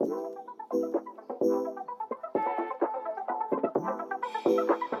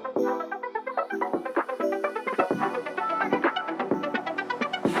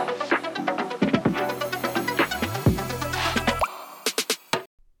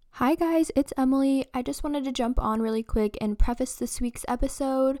Hi guys, it's Emily. I just wanted to jump on really quick and preface this week's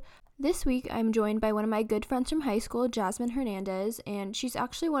episode. This week I'm joined by one of my good friends from high school, Jazmyn Hernandez, and she's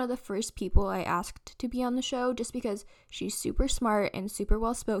actually one of the first people I asked to be on the show just because she's super smart and super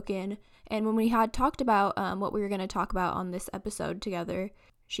well spoken. And when we had talked about what we were going to talk about on this episode together,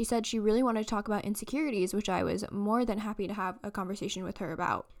 she said she really wanted to talk about insecurities, which I was more than happy to have a conversation with her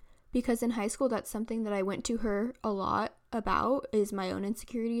about. Because in high school, that's something that I went to her a lot about, is my own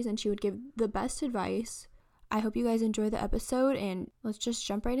insecurities, and she would give the best advice. I hope you guys enjoy the episode, and let's just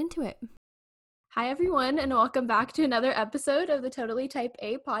jump right into it. Hi, everyone, and welcome back to another episode of the Totally Type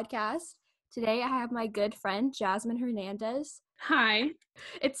A podcast. Today, I have my good friend, Jazmyn Hernandez. Hi.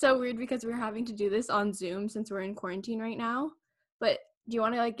 It's so weird because we're having to do this on Zoom since we're in quarantine right now, but do you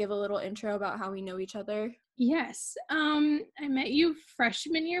want to give a little intro about how we know each other? Yes. I met you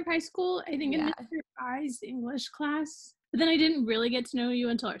freshman year of high school, I think in Mr. I's English class. But then I didn't really get to know you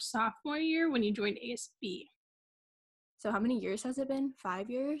until our sophomore year when you joined ASB. So how many years has it been? 5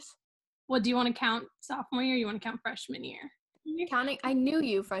 years? Well, do you want to count sophomore year or you want to count freshman year? Counting, I knew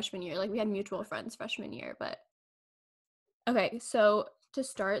you freshman year. We had mutual friends freshman year, but... Okay, so to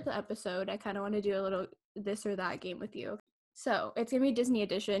start the episode, I kind of want to do a little this or that game with you. So it's going to be Disney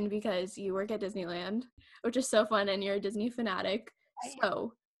edition because you work at Disneyland, which is so fun, and you're a Disney fanatic.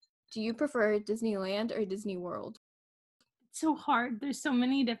 So do you prefer Disneyland or Disney World? It's so hard. There's so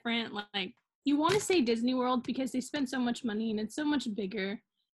many different, you want to say Disney World because they spend so much money and it's so much bigger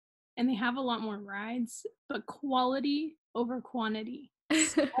and they have a lot more rides, but quality over quantity.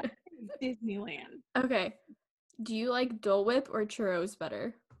 So Disneyland. Okay. Do you like Dole Whip or churros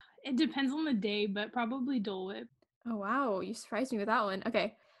better? It depends on the day, but probably Dole Whip. Oh, wow. You surprised me with that one.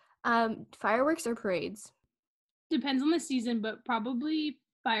 Okay. Fireworks or parades? Depends on the season, but probably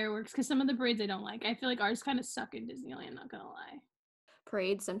fireworks, because some of the parades I don't like. I feel like ours kind of suck in Disneyland, not gonna lie.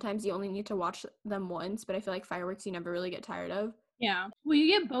 Parades, sometimes you only need to watch them once, but I feel like fireworks you never really get tired of. Yeah. Well, you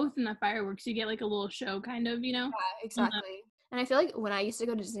get both in the fireworks. You get a little show kind of, Yeah, exactly. And I feel like when I used to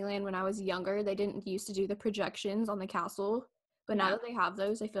go to Disneyland when I was younger, they didn't used to do the projections on the castle, but now that they have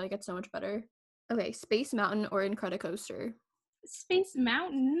those, I feel like it's so much better. Okay, Space Mountain or Incredicoaster? Space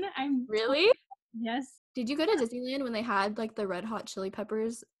Mountain. Really? Yes. Did you go to Disneyland when they had the Red Hot Chili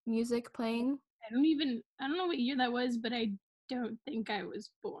Peppers music playing? I don't know what year that was, but I don't think I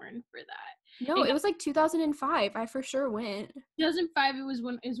was born for that. No, it was 2005. I for sure went. 2005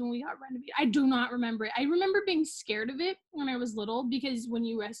 is when we got renovated. I do not remember it. I remember being scared of it when I was little because when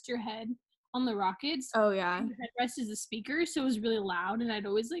you rest your head on the rockets, oh yeah, your headrest is a speaker, so it was really loud, and I'd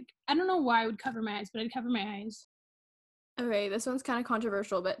always I don't know why I would cover my eyes, but I'd cover my eyes. Okay, this one's kind of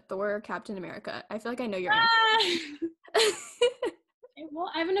controversial, but Thor or Captain America? I feel like I know your answer. Well,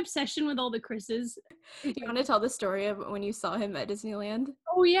 I have an obsession with all the Chris's. You want to tell the story of when you saw him at Disneyland?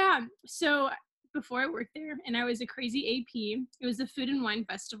 Oh yeah. So before I worked there, and I was a crazy AP, it was a food and wine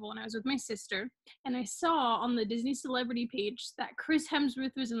festival, and I was with my sister, and I saw on the Disney celebrity page that Chris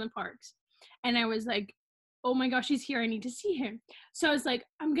Hemsworth was in the parks, and I was like, oh my gosh, he's here, I need to see him. So I was like,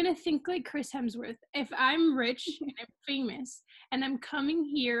 I'm gonna think like Chris Hemsworth. If I'm rich and I'm famous and I'm coming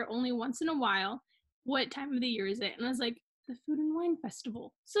here only once in a while, what time of the year is it? And I was like, the Food and Wine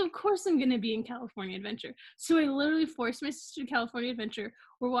Festival. So of course I'm gonna be in California Adventure. So I literally forced my sister to California Adventure.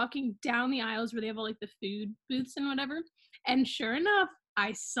 We're walking down the aisles where they have all the food booths and whatever. And sure enough,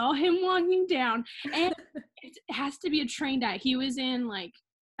 I saw him walking down. And it has to be a trained eye. He was in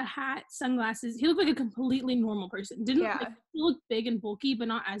a hat, sunglasses. He looked like a completely normal person. He looked big and bulky, but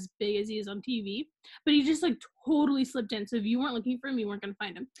not as big as he is on TV. But he just totally slipped in. So if you weren't looking for him, you weren't gonna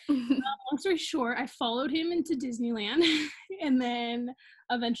find him. Long story short, I followed him into Disneyland, and then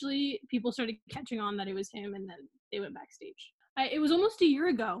eventually people started catching on that it was him, and then they went backstage. It was almost a year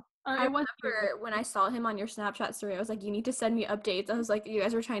ago. I remember when I saw him on your Snapchat story, I was like, you need to send me updates. I was like, you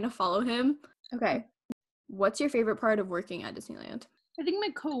guys were trying to follow him. Okay. What's your favorite part of working at Disneyland? I think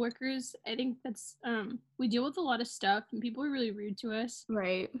my coworkers, I think that's, we deal with a lot of stuff and people are really rude to us.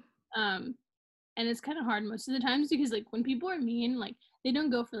 Right. And it's kind of hard most of the times because when people are mean, they don't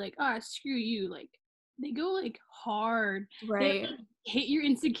go for screw you. They go hard. Right. They hit your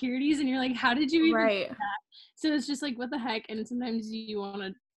insecurities and you're like, how did you even do that? So it's just what the heck? And sometimes you want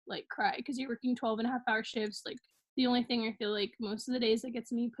to cry because you're working 12.5-hour shifts. The only thing I feel most of the days that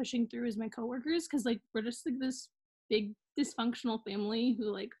gets me pushing through is my coworkers because we're just this big dysfunctional family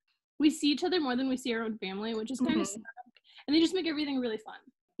who we see each other more than we see our own family, which is kind of sad. And they just make everything really fun.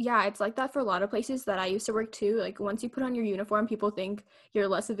 Yeah, it's like that for a lot of places that I used to work too. Once you put on your uniform, people think you're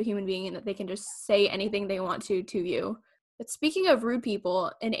less of a human being and that they can just say anything they want to you. But speaking of rude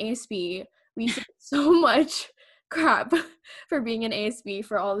people in ASB, we see so much crap for being an ASB,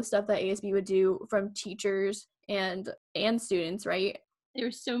 for all the stuff that ASB would do from teachers and students, right? They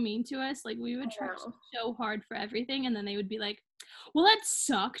were so mean to us. Like, we would I try know. so hard for everything, and then they would be like, well, that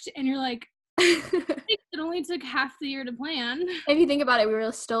sucked. And you're like, it only took half the year to plan. If you think about it, we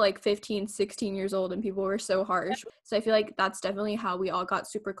were still like 15, 16 years old and people were so harsh. So I feel like that's definitely how we all got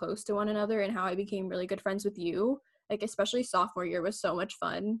super close to one another and how I became really good friends with you. Like, especially sophomore year was so much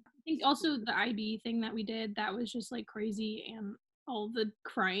fun. I think also the IB thing that we did, that was just like crazy, and all the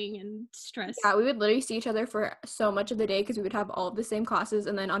crying and stress. Yeah, we would literally see each other for so much of the day because we would have all of the same classes.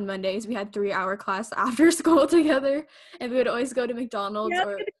 And then on Mondays, we had 3-hour class after school together. And we would always go to McDonald's Yeah,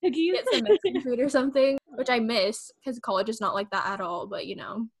 or the cookies. get some Mexican food or something, which I miss because college is not like that at all. But,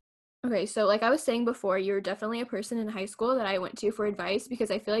 Okay, so like I was saying before, you were definitely a person in high school that I went to for advice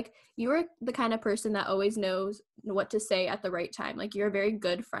because I feel like you were the kind of person that always knows what to say at the right time. Like, you're a very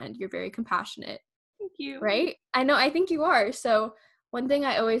good friend. You're very compassionate. Thank you. Right? I know, I think you are. So one thing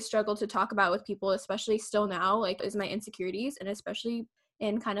I always struggle to talk about with people, especially still now, like, is my insecurities, and especially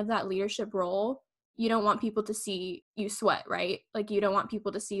in kind of that leadership role. You don't want people to see you sweat, right? Like, you don't want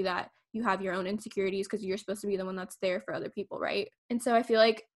people to see that you have your own insecurities because you're supposed to be the one that's there for other people, right? And so I feel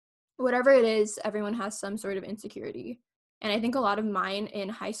like whatever it is, everyone has some sort of insecurity. And I think a lot of mine in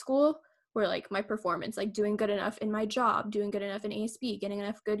high school were like my performance, like doing good enough in my job, doing good enough in ASB, getting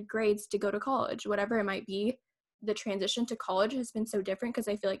enough good grades to go to college, whatever it might be. The transition to college has been so different because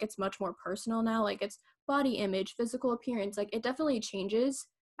I feel like it's much more personal now. Like, it's body image, physical appearance, like it definitely changes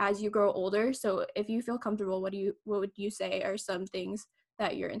as you grow older. So if you feel comfortable, what would you say are some things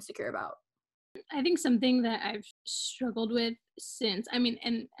that you're insecure about? I think something that I've struggled with since, I mean,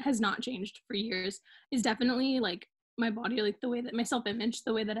 and has not changed for years, is definitely like my body, like the way that my self-image,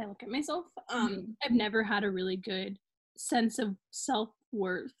 the way that I look at myself. I've never had a really good sense of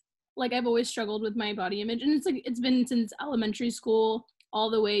self-worth. Like, I've always struggled with my body image, and it's like it's been since elementary school all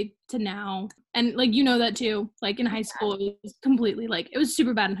the way to now. And like, you know that too. Like, in high school, it was completely like, it was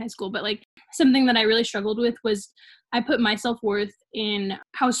super bad in high school, but like something that I really struggled with was I put my self-worth in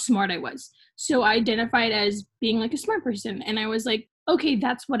how smart I was. So I identified as being like a smart person, and I was like, okay,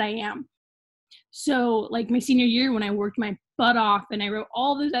 that's what I am. So like my senior year, when I worked my butt off and I wrote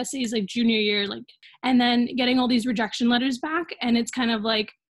all those essays, like junior year, like, and then getting all these rejection letters back, and it's kind of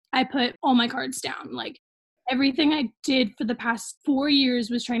like I put all my cards down. Like, everything I did for the past 4 years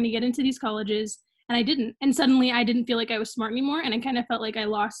was trying to get into these colleges, and I didn't. And suddenly I didn't feel like I was smart anymore, and I kind of felt like I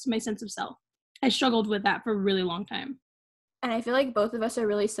lost my sense of self. I struggled with that for a really long time. And I feel like both of us are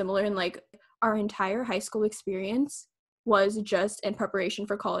really similar in like our entire high school experience was just in preparation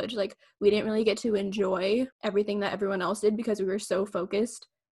for college. Like, we didn't really get to enjoy everything that everyone else did because we were so focused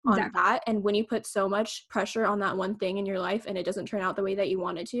on Exactly. that. And when you put so much pressure on that one thing in your life and it doesn't turn out the way that you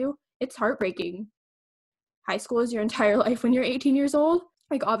want it to, it's heartbreaking. High school is your entire life when you're 18 years old.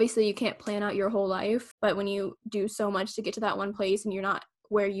 Like, obviously you can't plan out your whole life, but when you do so much to get to that one place and you're not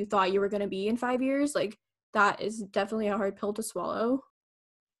where you thought you were going to be in 5 years, like, that is definitely a hard pill to swallow.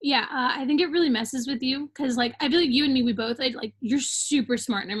 Yeah, I think it really messes with you because, like, I feel like you and me, we both, like, you're super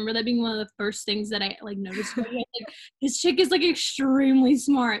smart. And I remember that being one of the first things that I, like, noticed about you. Like, this chick is, like, extremely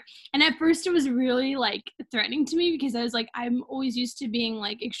smart. And at first it was really, like, threatening to me because I was like, I'm always used to being,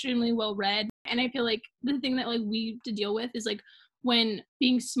 like, extremely well read. And I feel like the thing that, like, we have to deal with is, like, when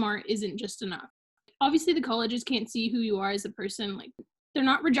being smart isn't just enough. Obviously, the colleges can't see who you are as a person. Like, they're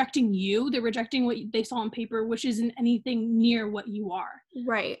not rejecting you, they're rejecting what they saw on paper, which isn't anything near what you are.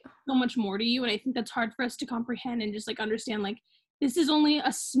 Right. So much more to you, and I think that's hard for us to comprehend and just like understand, like, this is only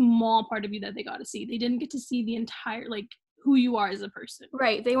a small part of you that they got to see. They didn't get to see the entire, like, who you are as a person.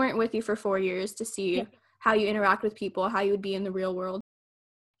 Right. They weren't with you for 4 years to Yeah. see how you interact with people, how you would be in the real world.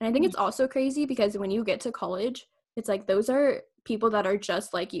 And I think it's also crazy because when you get to college, it's like those are people that are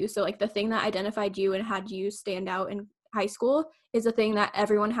just like you. So like the thing that identified you and had you stand out in high school is a thing that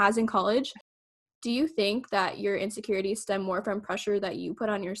everyone has in college. Do you think that your insecurities stem more from pressure that you put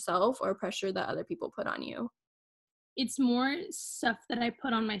on yourself or pressure that other people put on you? It's more stuff that I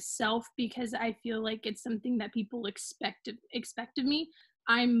put on myself because I feel like it's something that people expect of me.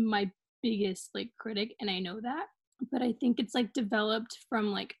 I'm my biggest, like, critic, and I know that. But I think it's like developed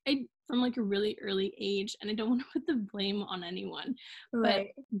from like from like a really early age, and I don't want to put the blame on anyone. But Right.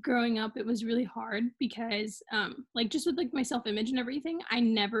 growing up, it was really hard because like, just with like my self-image and everything, I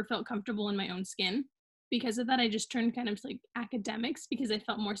never felt comfortable in my own skin. Because of that, I just turned kind of to, like, academics because I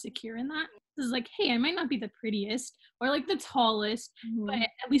felt more secure in that. This is like, hey, I might not be the prettiest or like the tallest, but Mhm.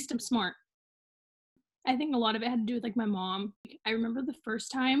 at least I'm smart. I think a lot of it had to do with like my mom. I remember the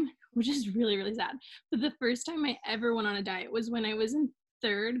first time, which is really, really sad, but the first time I ever went on a diet was when I was in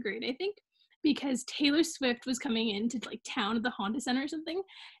third grade, I think. because Taylor Swift was coming into like town at the Honda Center or something,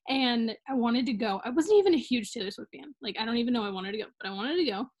 and I wanted to go. I wasn't even a huge Taylor Swift fan. Like, I don't even know I wanted to go, but I wanted to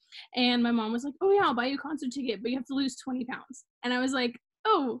go. And my mom was like, "Oh yeah, I'll buy you a concert ticket, but you have to lose 20 pounds." And I was like,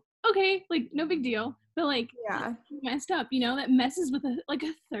 "Oh, okay, like no big deal." But like, Yeah. messed up, that messes with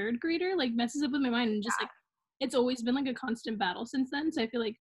a third grader, like messes up with my mind, and just like it's always been like a constant battle since then. So I feel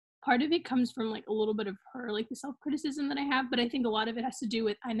like part of it comes from like a little bit of her, like the self-criticism that I have, but I think a lot of it has to do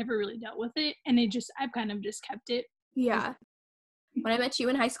with I never really dealt with it, and I've kind of just kept it. Yeah. When I met you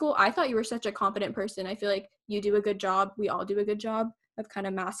in high school, I thought you were such a confident person. I feel like you do a good job. We all do a good job of kind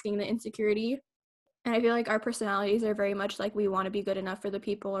of masking the insecurity. And I feel like our personalities are very much like we want to be good enough for the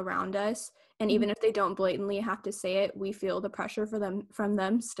people around us. And even if they don't blatantly have to say it, we feel the pressure from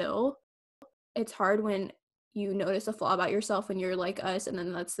them still. It's hard when you notice a flaw about yourself when you're like us, and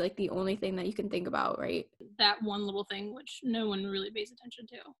then that's like the only thing that you can think about, right? That one little thing which no one really pays attention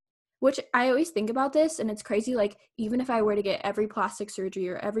to. Which I always think about this, and it's crazy, like, even if I were to get every plastic surgery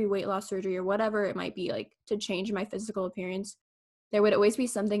or every weight loss surgery or whatever it might be, like, to change my physical appearance, there would always be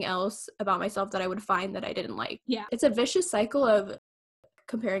something else about myself that I would find that I didn't like. Yeah. It's a vicious cycle of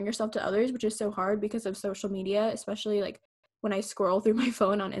comparing yourself to others, which is so hard because of social media, especially, like, when I scroll through my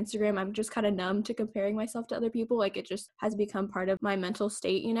phone on Instagram, I'm just kind of numb to comparing myself to other people. Like, it just has become part of my mental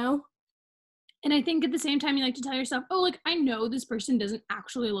state, you know? And I think at the same time, you like to tell yourself, oh, like, I know this person doesn't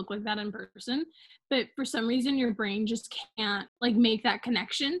actually look like that in person, but for some reason, your brain just can't like make that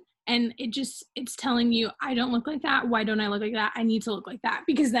connection. And it's telling you, I don't look like that. Why don't I look like that? I need to look like that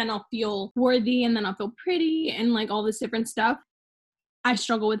because then I'll feel worthy and then I'll feel pretty and like all this different stuff. I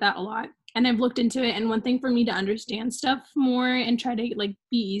struggle with that a lot. And I've looked into it. And one thing for me to understand stuff more and try to like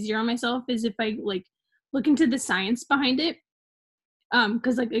be easier on myself is if I like look into the science behind it.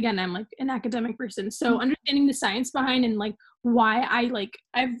 Because like again, I'm like an academic person. So understanding the science behind and like why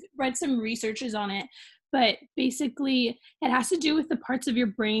I've read some researches on it, but basically it has to do with the parts of your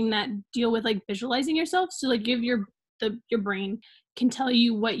brain that deal with like visualizing yourself. So like your brain can tell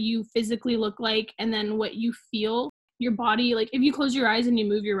you what you physically look like and then what you feel your body, like if you close your eyes and you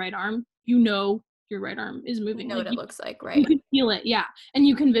move your right arm, your right arm is moving. You know Like what it looks like, you right? can feel it, yeah. And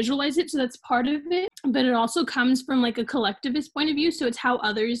you can visualize it. So that's part of it. But it also comes from like a collectivist point of view. So it's how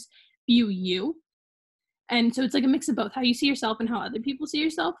others view you. And so it's like a mix of both, how you see yourself and how other people see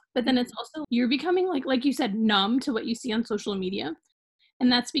yourself. But then it's also you're becoming like you said, numb to what you see on social media. And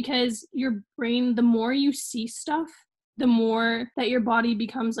that's because your brain, the more you see stuff, the more that your body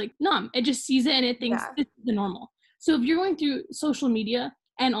becomes like numb. It just sees it and it thinks this is the normal. So if you're going through social media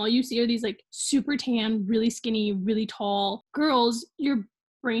and all you see are these like super tan, really skinny, really tall girls, your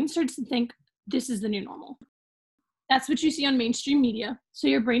brain starts to think this is the new normal. That's what you see on mainstream media. So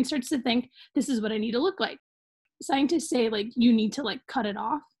your brain starts to think this is what I need to look like. Scientists say like you need to like cut it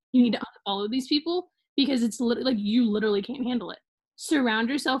off. You need to unfollow these people because it's like you literally can't handle it. Surround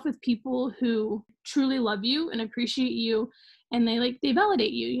yourself with people who truly love you and appreciate you, and they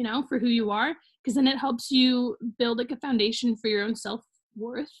validate you, for who you are, because then it helps you build like a foundation for your own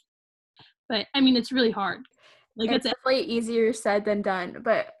self-worth. But I mean, it's really hard. Like It's definitely easier said than done.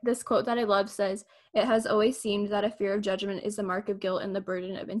 But this quote that I love says, "It has always seemed that a fear of judgment is the mark of guilt and the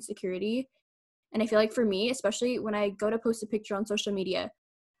burden of insecurity." And I feel like for me, especially when I go to post a picture on social media,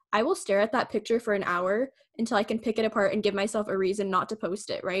 I will stare at that picture for an hour until I can pick it apart and give myself a reason not to post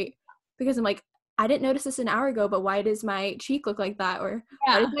it, right? Because I'm like, I didn't notice this an hour ago, but why does my cheek look like that? Or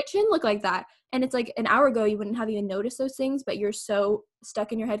why does my chin look like that? And it's like an hour ago, you wouldn't have even noticed those things, but you're so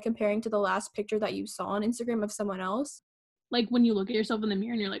stuck in your head comparing to the last picture that you saw on Instagram of someone else. like when you look at yourself in the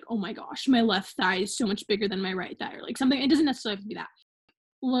mirror and you're like, oh my gosh, my left thigh is so much bigger than my right thigh, or like something. It doesn't necessarily have to be that.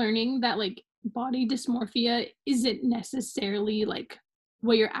 Learning that like body dysmorphia isn't necessarily like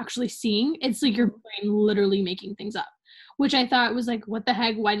what you're actually seeing. It's like your brain literally making things up, which I thought was like, what the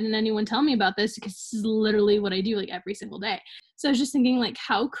heck? Why didn't anyone tell me about this? Because this is literally what I do like every single day. So I was just thinking like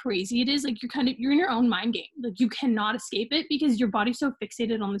how crazy it is. Like you're in your own mind game. Like you cannot escape it because your body's so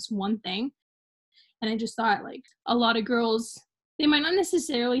fixated on this one thing. And I just thought like a lot of girls, they might not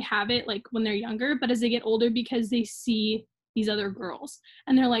necessarily have it like when they're younger, but as they get older, because they see these other girls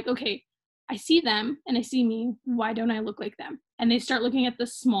and they're like, okay, I see them and I see me. Why don't I look like them? And they start looking at the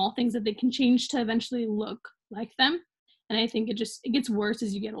small things that they can change to eventually look like them. And I think it gets worse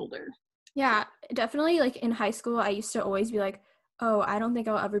as you get older. Yeah, definitely. Like in high school, I used to always be like, oh, I don't think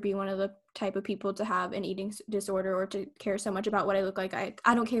I'll ever be one of the type of people to have an eating disorder or to care so much about what I look like.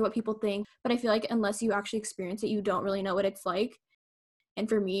 I don't care what people think. But I feel like unless you actually experience it, you don't really know what it's like. And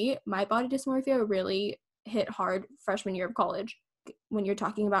for me, my body dysmorphia really hit hard freshman year of college when you're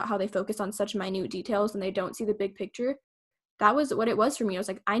talking about how they focus on such minute details and they don't see the big picture. that was what it was for me. I was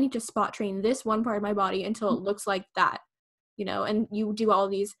like, I need to spot train this one part of my body until it looks like that, and you do all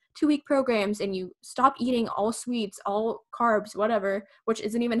these 2-week programs and you stop eating all sweets, all carbs, whatever, which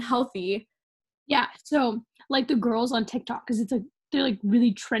isn't even healthy. Yeah, so, like, the girls on TikTok, because it's, like, they're, like,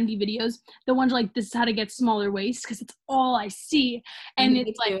 really trendy videos. The ones like, "This is how to get smaller waist," because it's all I see, and Me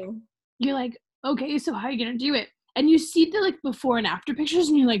it's like, too. you're like, "Okay, so how are you gonna do it?" And you see the, like, before and after pictures,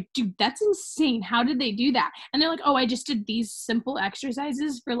 and you're like, "Dude, that's insane. How did they do that?" And they're like, "Oh, I just did these simple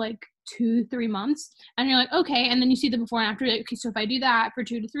exercises for, like, 2, 3 months." And you're like, "Okay," and then you see the before and after, like, "Okay, so if I do that for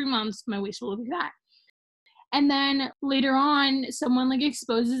 2 to 3 months, my waist will look like that." And then later on, someone, like,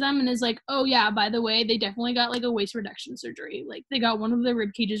 exposes them and is like, "Oh, yeah, by the way, they definitely got, like, a waist reduction surgery. Like, they got one of their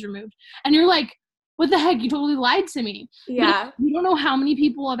rib cages removed." And you're like, "What the heck? You totally lied to me." But Yeah. you don't know how many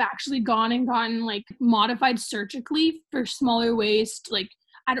people have actually gone and gotten, like, modified surgically for smaller waist, like,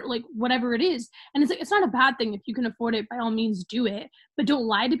 I don't like, whatever it is. And it's like, it's not a bad thing. If you can afford it, by all means, do it. But don't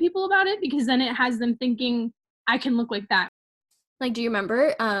lie to people about it, because then it has them thinking, "I can look like that." Like, do you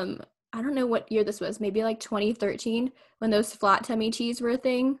remember, I don't know what year this was, maybe like 2013 when those flat tummy teas were a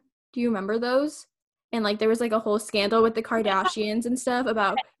thing? Do you remember those? And like there was like a whole scandal with the Kardashians and stuff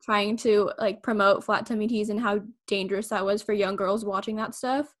about trying to like promote flat tummy teas and how dangerous that was for young girls watching that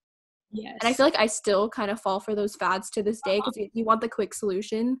stuff. And I Yes. feel like I still kind of fall for those fads to this day because you want the quick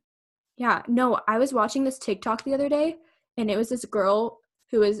solution. Yeah, no, I was watching this TikTok the other day, and it was this girl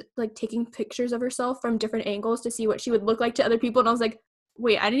who was like taking pictures of herself from different angles to see what she would look like to other people, and I was like,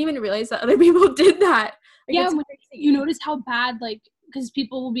 wait, I didn't even realize that other people did that. Like, Yeah, it's when you crazy. notice how bad, like, because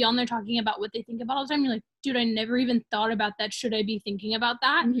people will be on there talking about what they think about all the time, you're like, "Dude, I never even thought about that. Should I be thinking about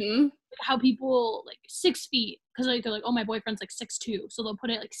that?" Mhm. Like, how people, like, 6 feet, because, like, they're like, "Oh, my boyfriend's, like, 6'2", so they'll put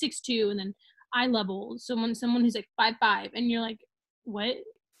it, like, 6'2", and then eye level, someone who's, like, 5'5", and you're like, "What?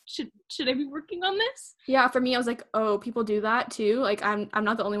 Should I be working on this?" Yeah, for me, I was like, oh, people do that too. Like, I'm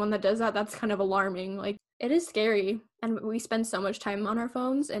not the only one that does that. That's kind of alarming. Like, it is scary, and we spend so much time on our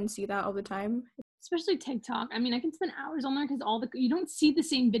phones and see that all the time. Especially TikTok. I mean, I can spend hours on there because all the you don't see the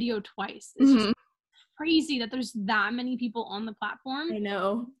same video twice. It's just Mhm. crazy that there's that many people on the platform. I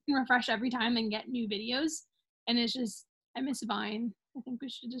know. You can refresh every time and get new videos, and it's just, I miss Vine. I think we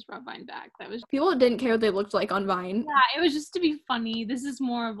should just brought Vine back. That was, People didn't care what they looked like on Vine. yeah, it was just to be funny. This is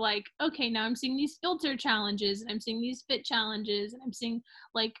more of like, okay, now I'm seeing these filter challenges, and I'm seeing these fit challenges, and I'm seeing,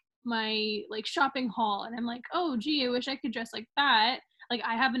 like, my, like, shopping haul, and I'm like, "Oh, gee, I wish I could dress like that." Like,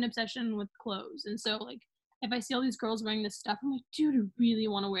 I have an obsession with clothes, and so, like, if I see all these girls wearing this stuff, I'm like, "Dude, I really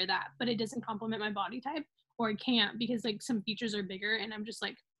wanna wear that," but it doesn't complement my body type, or I can't because, like, some features are bigger, and I'm just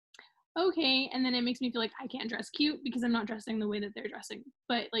like, "Okay," and then it makes me feel like I can't dress cute because I'm not dressing the way that they're dressing.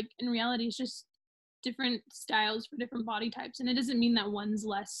 But, like, in reality, it's just different styles for different body types, and it doesn't mean that one's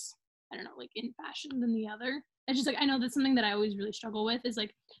less, I don't know, like, in fashion than the other. It's just like, I know that's something that I always really struggle with is,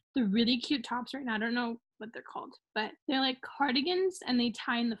 like, the really cute tops right now, I don't know what they're called, but they're like cardigans and they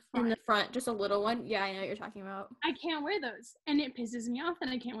tie in the In front. the front, just a little one. Yeah, I know what you're talking about. I can't wear those, and it pisses me off that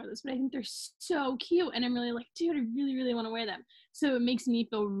I can't wear those, but I think they're so cute, and I'm really like, "Dude, I really, really wanna wear them." So it makes me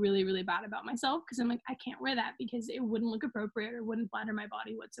feel really, really bad about myself because 'cause I'm like, "I can't wear that because it wouldn't look appropriate or wouldn't flatter my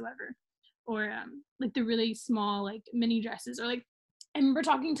body whatsoever." Or, like, the really small, like, mini dresses, or, like, I remember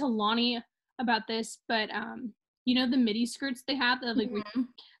talking to Lonnie about this, but, you know the midi skirts they have that, like, Mhm.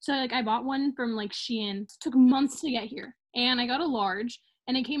 so, like, I bought one from, like, Shein. It took months to get here, and I got a large,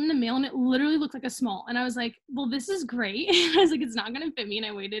 and it came in the mail, and it literally looked like a small, and I was like, "Well, this is great." I was like, "It's not gonna fit me," and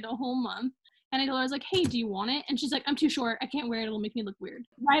I waited a whole month, and I told her, I was like, "Hey, do you want it?" And she's like, "I'm too short. I can't wear it. It'll make me look weird."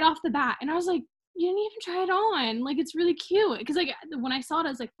 Right off the bat, and I was like, "You didn't even try it on. Like, it's really cute." Because, like, when I saw it, I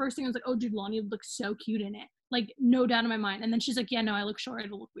was like, first thing I was like, "Oh, dude, Lonnie would look so cute in it." Like, no doubt in my mind, and then she's like, "Yeah, no, I look short.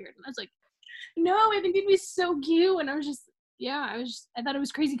 It'll look weird." And I was like, no, I think they'd be so cute. And I was just, yeah, I thought it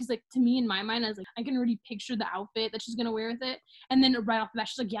was crazy because, like, to me in my mind, I was like, I can already picture the outfit that she's gonna wear with it. And then right off the bat,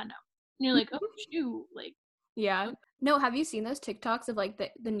 she's like, "Yeah, no." And you're like, "Oh, shoot." Like, Yeah. No, have you seen those TikToks of like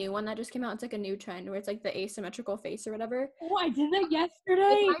the new one that just came out? It's like a new trend where it's like the asymmetrical face or whatever. "Oh, I did that With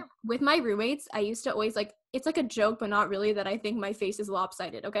yesterday." my roommates, I used to always like it's like a joke, but not really that I think my face is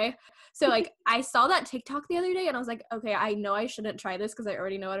lopsided, okay? So like I saw that TikTok the other day and I was like, okay, I know I shouldn't try this because I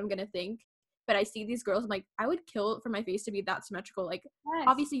already know what I'm gonna think. But I see these girls, I'm like, I would kill for my face to be that symmetrical. Like Yes.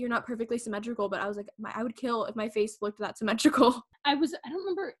 obviously you're not perfectly symmetrical, but I was like, I would kill if my face looked that symmetrical. I don't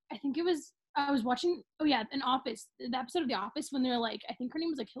remember, I think it was, I was watching, oh yeah, an Office, the episode of The Office when they're like, I think her name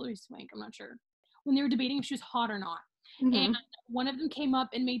was like Hillary Swank, I'm not sure. When they were debating if she was hot or not. And Hmm. one of them came up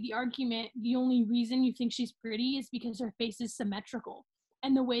and made the argument, the only reason you think she's pretty is because her face is symmetrical.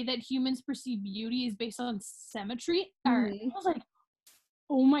 And the way that humans perceive beauty is based on symmetry. Or I Hmm. was like,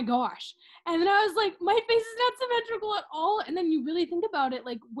 oh my gosh. And then I was like, my face is not symmetrical at all. And then you really think about it,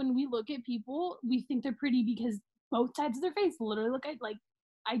 like when we look at people, we think they're pretty because both sides of their face literally look like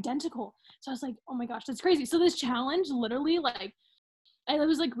identical. So I was like, oh my gosh, that's crazy. So this challenge literally, like, I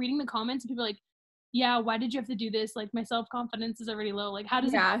was like reading the comments and people were like, yeah, why did you have to do this? Like my self-confidence is already low. Like how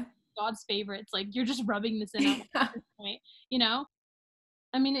does it Yeah. God's favorites? Like you're just rubbing this in on at this point, you know?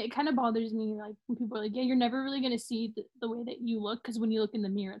 I mean, it kind of bothers me, like, when people are like, yeah, you're never really going to see the way that you look, because when you look in the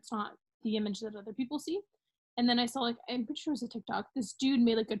mirror, it's not the image that other people see. And then I saw, like, I'm pretty sure it was a TikTok, this dude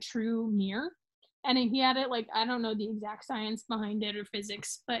made, like, a true mirror, and he had it, like, I don't know the exact science behind it or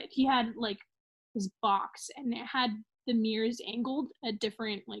physics, but he had, like, this box, and it had the mirrors angled at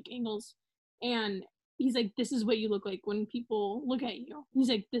different, like, angles, and he's like, this is what you look like when people look at you. He's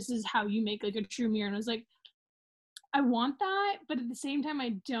like, this is how you make, like, a true mirror, and I was like, I want that, but at the same time,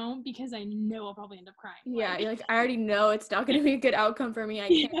 I don't, because I know I'll probably end up crying. Yeah, Like, you're like, I already know it's not gonna be a good outcome for me. I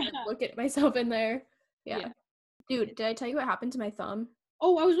can't even yeah. look at myself in there. Yeah. Yeah. Dude, did I tell you what happened to my thumb?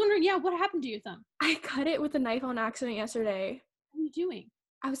 Oh, I was wondering, yeah, what happened to your thumb? I cut it with a knife on accident yesterday. What are you doing?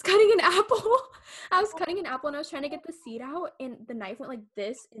 I was cutting an apple. I was cutting an apple and I was trying to get the seed out, and the knife went like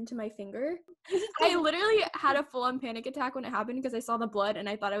this into my finger. Was it I so literally had a full-on panic attack when it happened because I saw the blood and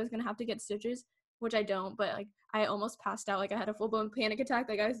I thought I was gonna have to get stitches, which I don't, but like I almost passed out. Like I had a full-blown panic attack.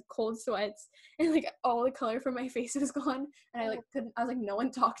 Like I was cold sweats and like all the color from my face was gone. And I like couldn't. I was like, no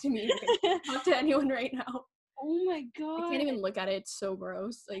one talk to me. Like, I can't talk to anyone right now. Oh my I god. can't even look at it. It's so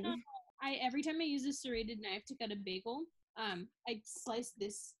gross. Like, I every time I use a serrated knife to cut a bagel, I slice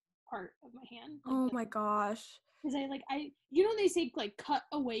this part of my hand. Like oh my gosh. because I you know they say like cut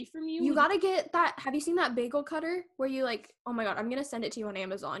away from you. You gotta get that. Have you seen that bagel cutter where you like, oh my god, I'm gonna send it to you on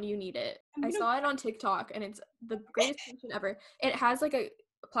Amazon. You need it. I saw it on TikTok and it's the greatest invention ever. It has like a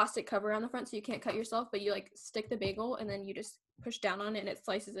plastic cover on the front so you can't cut yourself, but you like stick the bagel and then you just push down on it and it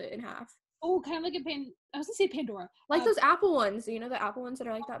slices it in half. Oh, kind of like I was gonna say Pandora. Like those Apple ones, you know, the Apple ones that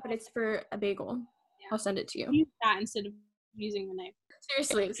are like that, but it's for a bagel. Yeah. I'll send it to you. Use that instead of using the knife.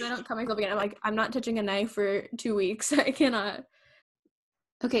 Seriously, so I don't cut myself again. I'm like, I'm not touching a knife for 2 weeks. I cannot.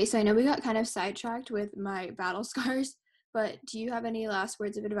 Okay, so I know we got kind of sidetracked with my battle scars, but do you have any last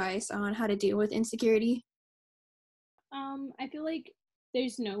words of advice on how to deal with insecurity? I feel like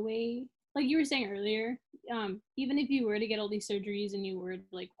there's no way, like you were saying earlier, even if you were to get all these surgeries and you were to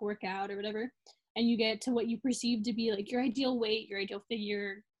like work out or whatever, and you get to what you perceive to be like your ideal weight, your ideal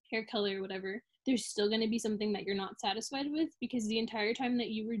figure, hair color, whatever, there's still going to be something that you're not satisfied with, because the entire time that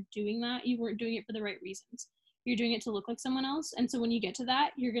you were doing that, you weren't doing it for the right reasons. You're doing it to look like someone else. And so when you get to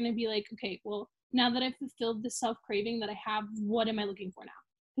that, you're going to be like, okay, well, now that I've fulfilled the self craving that I have, what am I looking for now?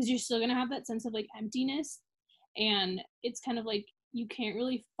 Because you're still going to have that sense of like emptiness. And it's kind of like you can't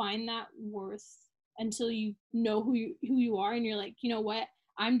really find that worth until you know who you are, and you're like, you know what,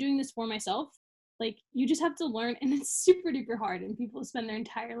 I'm doing this for myself. Like you just have to learn, and it's super duper hard, and people spend their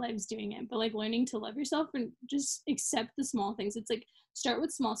entire lives doing it, but like learning to love yourself and just accept the small things. It's like start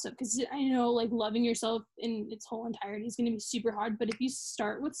with small stuff, because I know like loving yourself in its whole entirety is going to be super hard, but if you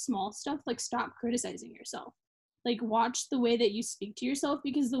start with small stuff, like stop criticizing yourself. Like watch the way that you speak to yourself,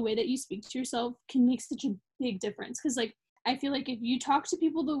 because the way that you speak to yourself can make such a big difference. Because like I feel like if you talk to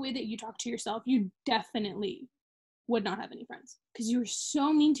people the way that you talk to yourself, you definitely would not have any friends, because you're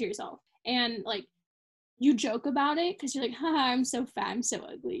so mean to yourself. And like you joke about it because you're like, haha, I'm so fat, I'm so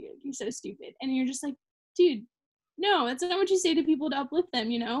ugly, you're so stupid, and you're just like, dude, no, that's not what you say to people to uplift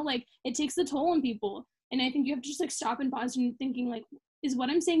them, you know? Like it takes a toll on people. And I think you have to just like stop and pause and thinking like, is what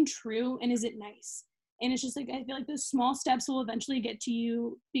I'm saying true, and is it nice? And it's just like, I feel like those small steps will eventually get to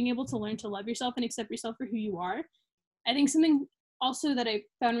you being able to learn to love yourself and accept yourself for who you are. I think something also that I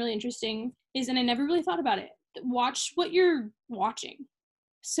found really interesting is, and I never really thought about it, watch what you're watching.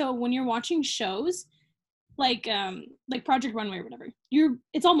 So when you're watching shows like Project Runway or whatever,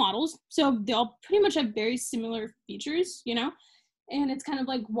 it's all models, so they all pretty much have very similar features, you know? And it's kind of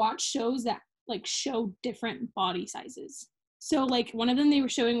like watch shows that like show different body sizes. So like one of them they were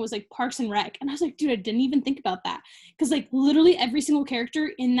showing was like Parks and Rec, and I was like, dude, I didn't even think about that, because like literally every single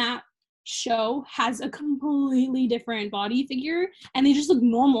character in that show has a completely different body figure, and they just look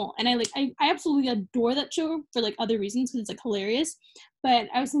normal. And I absolutely adore that show for like other reasons, because it's like hilarious. But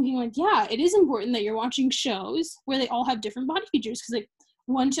I was thinking like, yeah, it is important that you're watching shows where they all have different body features, because like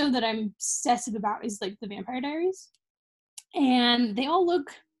one show that I'm obsessive about is like The Vampire Diaries, and they all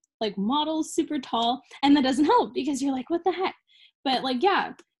look like models, super tall, and that doesn't help, because you're like, what the heck? But like,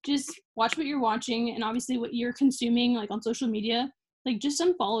 yeah, just watch what you're watching, and obviously what you're consuming like on social media, like just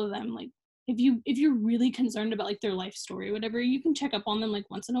unfollow them. Like if you're really concerned about like their life story, whatever, you can check up on them like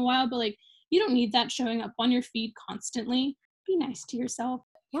once in a while, but like you don't need that showing up on your feed constantly. be nice to yourself.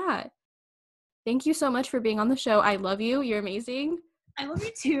 Yeah. Thank you so much for being on the show. I love you. You're amazing. I love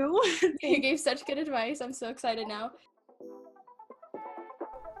you too. You gave such good advice. I'm so excited now.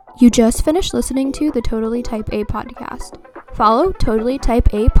 You just finished listening to the Totally Type A podcast. Follow Totally Type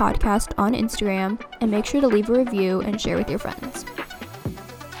A podcast on Instagram and make sure to leave a review and share with your friends.